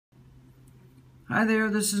Hi there,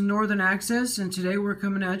 this is NorthernAxcess, and today we're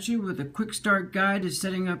coming at you with a quick start guide to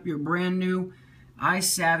setting up your brand new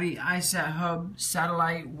Isavi IsatHub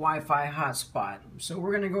Satellite Wi-Fi hotspot. So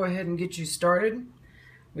we're going to go ahead and get you started.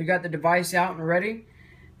 We got the device out and ready.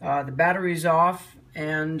 The battery's off,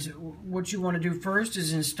 and what you want to do first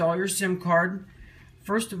is install your SIM card.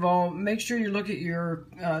 First of all, make sure you look at your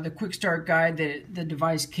the quick start guide that the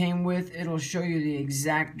device came with. It'll show you the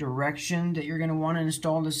exact direction that you're going to want to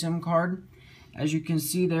install the SIM card. As you can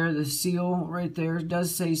see there, the seal right there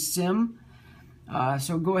does say SIM.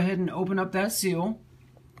 So go ahead and open up that seal.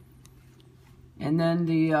 And then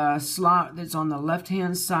the slot that's on the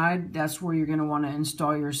left-hand side, that's where you're going to want to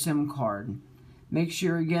install your SIM card. Make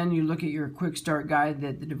sure, again, you look at your quick start guide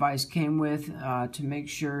that the device came with to make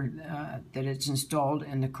sure that it's installed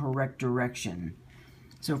in the correct direction.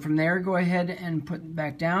 So from there, go ahead and put it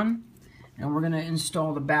back down, and we're going to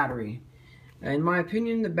install the battery. In my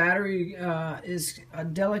opinion, the battery is a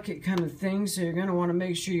delicate kind of thing, so you're going to want to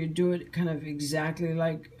make sure you do it kind of exactly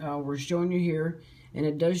like we're showing you here. And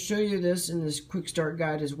it does show you this in this quick start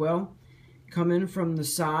guide as well. Come in from the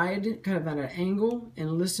side, kind of at an angle,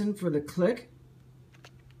 and listen for the click.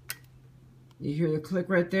 You hear the click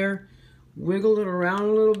right there. Wiggle it around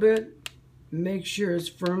a little bit. Make sure it's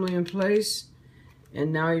firmly in place.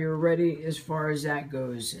 And now you're ready as far as that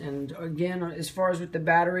goes. And again, as far as with the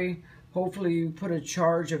battery, hopefully you put a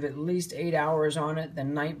charge of at least 8 hours on it the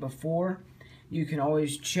night before. You can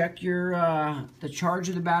always check your the charge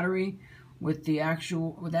of the battery with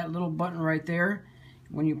that little button right there.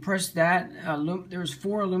 When you press that, there's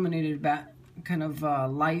 4 illuminated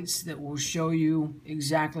lights that will show you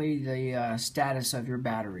exactly the status of your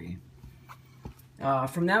battery.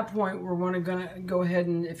 From that point, we're going to go ahead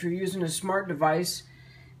and, if you're using a smart device,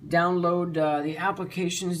 download the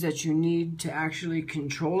applications that you need to actually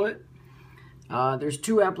control it. There's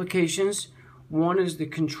 2 applications. One is the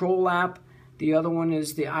control app. The other one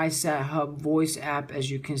is the IsatHub voice app,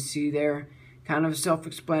 as you can see there. Kind of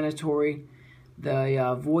self-explanatory.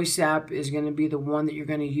 The voice app is going to be the one that you're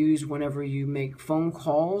going to use whenever you make phone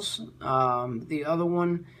calls. The other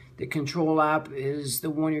one, the control app, is the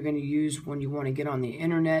one you're going to use when you want to get on the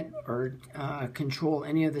internet or control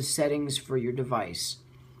any of the settings for your device.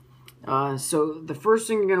 So the first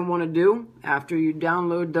thing you're going to want to do after you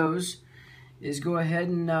download those is go ahead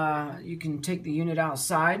and you can take the unit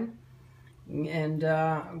outside, and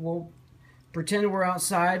we'll pretend we're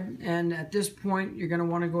outside, and at this point you're going to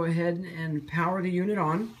want to go ahead and power the unit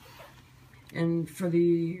on. And for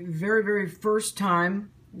the very first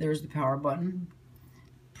time, there's the power button.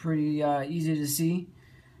 Pretty easy to see.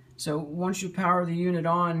 So once you power the unit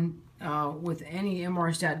on, with any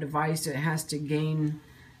MRSAT device, it has to gain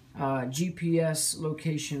GPS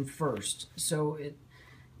location first. So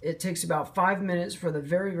it takes about 5 minutes for the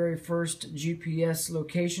very first GPS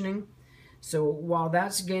locationing. So while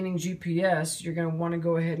that's gaining GPS, you're going to want to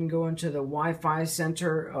go ahead and go into the Wi-Fi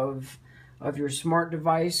center of your smart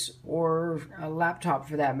device, or a laptop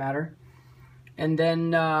for that matter. And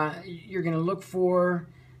then you're going to look for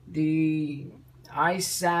the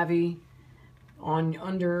Isavi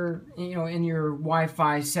under in your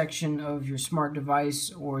Wi-Fi section of your smart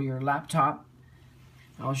device or your laptop.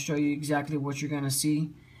 I'll show you exactly what you're going to see.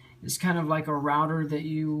 It's kind of like a router that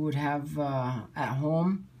you would have at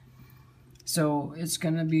home. So it's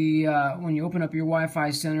going to be, when you open up your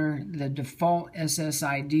Wi-Fi center, the default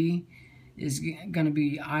SSID is going to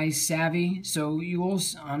be Isavi. So you will,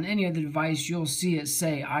 on any other device, you'll see it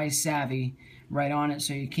say Isavi right on it,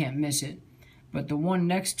 so you can't miss it. But the one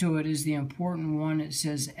next to it is the important one. It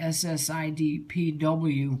says SSID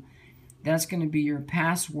PW. That's going to be your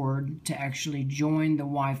password to actually join the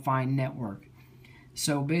Wi-Fi network.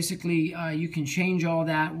 So basically, you can change all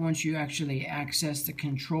that once you actually access the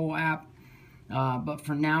control app. But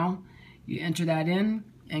for now, you enter that in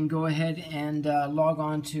and go ahead and log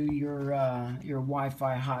on to your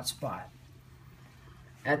Wi-Fi hotspot.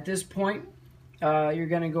 At this point, you're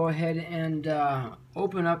going to go ahead and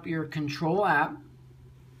open up your control app.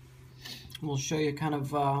 We'll show you kind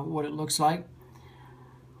of what it looks like.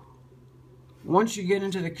 Once you get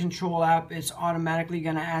into the control app, it's automatically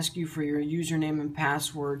going to ask you for your username and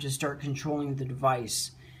password to start controlling the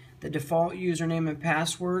device. The default username and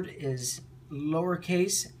password is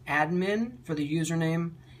lowercase admin for the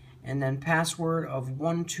username, and then password of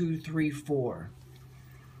 1234.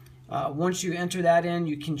 Once you enter that in,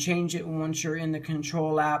 you can change it once you're in the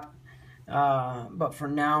control app, but for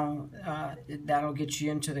now that'll get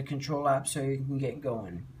you into the control app so you can get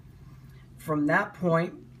going. From that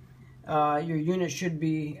point, your unit should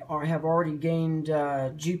be or have already gained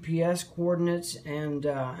GPS coordinates and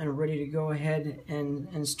ready to go ahead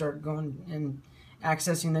and start going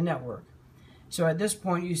accessing the network. So at this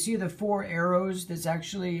point, you see the 4 arrows that's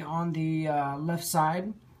actually on the left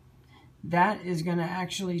side. That is going to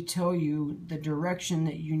actually tell you the direction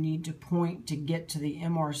that you need to point to get to the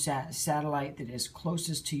Inmarsat satellite that is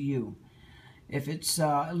closest to you. If it's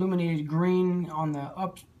illuminated green on the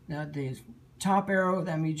top arrow,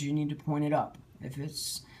 that means you need to point it up. If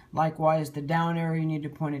it's likewise the down arrow, you need to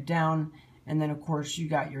point it down. And then of course you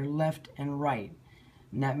got your left and right.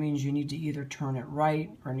 And that means you need to either turn it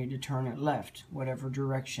right or need to turn it left, whatever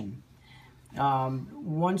direction.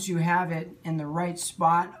 Once you have it in the right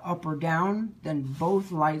spot, up or down, then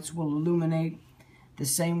both lights will illuminate. The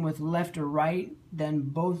same with left or right, then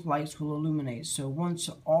both lights will illuminate. So once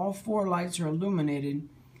all 4 lights are illuminated,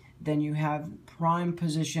 then you have prime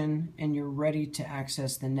position and you're ready to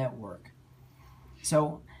access the network.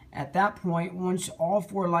 So at that point, once all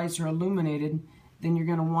 4 lights are illuminated, then you're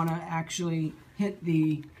going to want to actually hit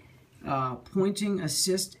the pointing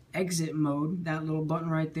assist exit mode, that little button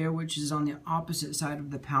right there, which is on the opposite side of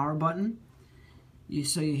the power button.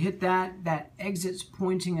 So you hit that exits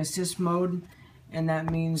pointing assist mode, and that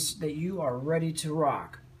means that you are ready to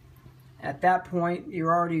rock. At that point,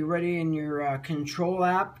 you're already ready in your control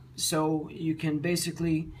app, so you can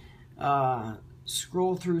basically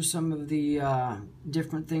scroll through some of the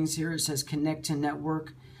different things here. It says connect to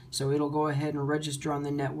network, so it'll go ahead and register on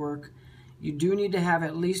the network. You do need to have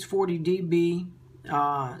at least 40 dB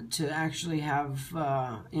to actually have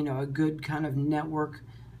a good kind of network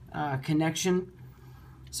connection.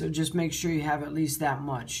 So just make sure you have at least that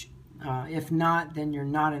much. If not, then you're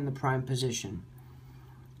not in the prime position.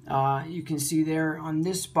 You can see there on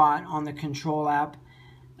this spot on the control app,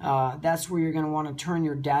 that's where you're going to want to turn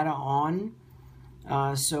your data on.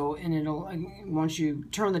 And it'll, once you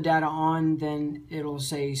turn the data on, then it'll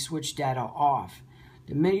say switch data off.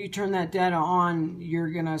 The minute you turn that data on, you're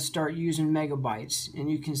going to start using megabytes.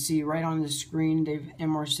 And you can see right on the screen,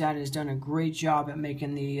 Inmarsat has done a great job at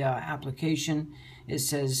making the application. It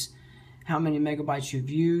says how many megabytes you've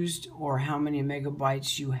used or how many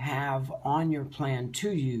megabytes you have on your plan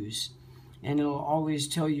to use. And it'll always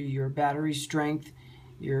tell you your battery strength,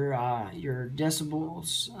 your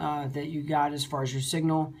decibels that you got as far as your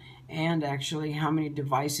signal, and actually how many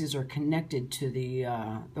devices are connected to the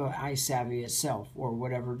Isavi itself, or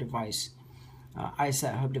whatever device,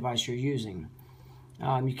 IsatHub device you're using.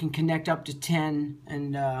 You can connect up to 10,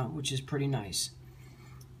 and which is pretty nice.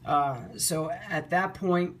 So at that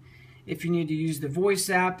point, if you need to use the voice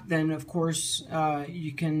app, then of course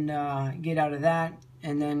you can get out of that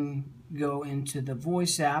and then go into the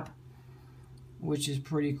voice app, which is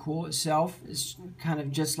pretty cool itself. It's kind of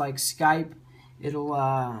just like Skype. It'll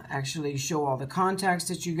actually show all the contacts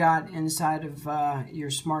that you got inside of your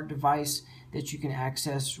smart device that you can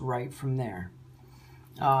access right from there.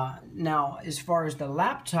 Now, as far as the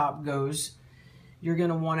laptop goes, you're going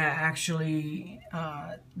to want to actually,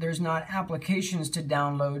 there's not applications to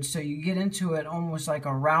download, so you get into it almost like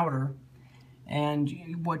a router.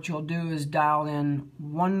 And what you'll do is dial in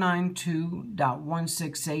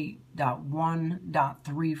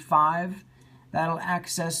 192.168.1.35. That'll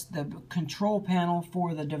access the control panel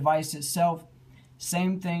for the device itself.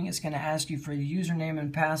 Same thing, it's going to ask you for the username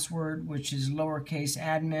and password, which is lowercase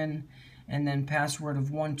admin, and then password of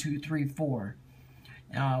 1234.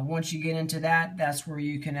 Once you get into that, that's where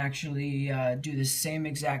you can actually do the same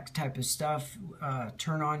exact type of stuff.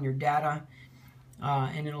 Turn on your data,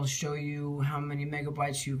 and it'll show you how many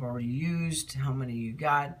megabytes you've already used, how many you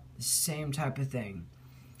got, the same type of thing.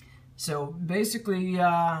 So basically,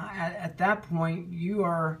 at that point,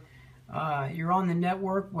 you're on the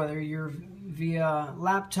network, whether you're via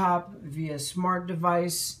laptop, via smart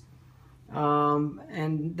device,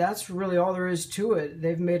 and that's really all there is to it.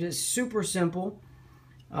 They've made it super simple.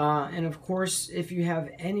 And of course, if you have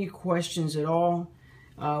any questions at all,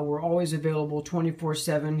 we're always available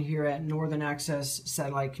 24/7 here at NorthernAxcess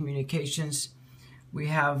Satellite Communications. We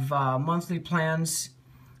have monthly plans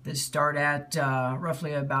that start at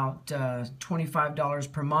roughly about $25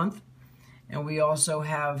 per month, and we also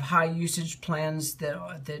have high usage plans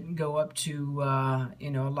that go up to a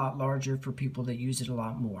lot larger for people that use it a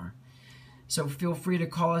lot more. So feel free to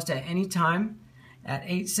call us at any time at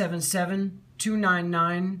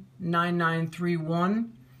 877-299-9931.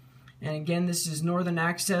 And again, this is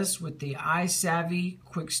NorthernAxcess with the Isavi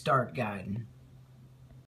Quick Start Guide.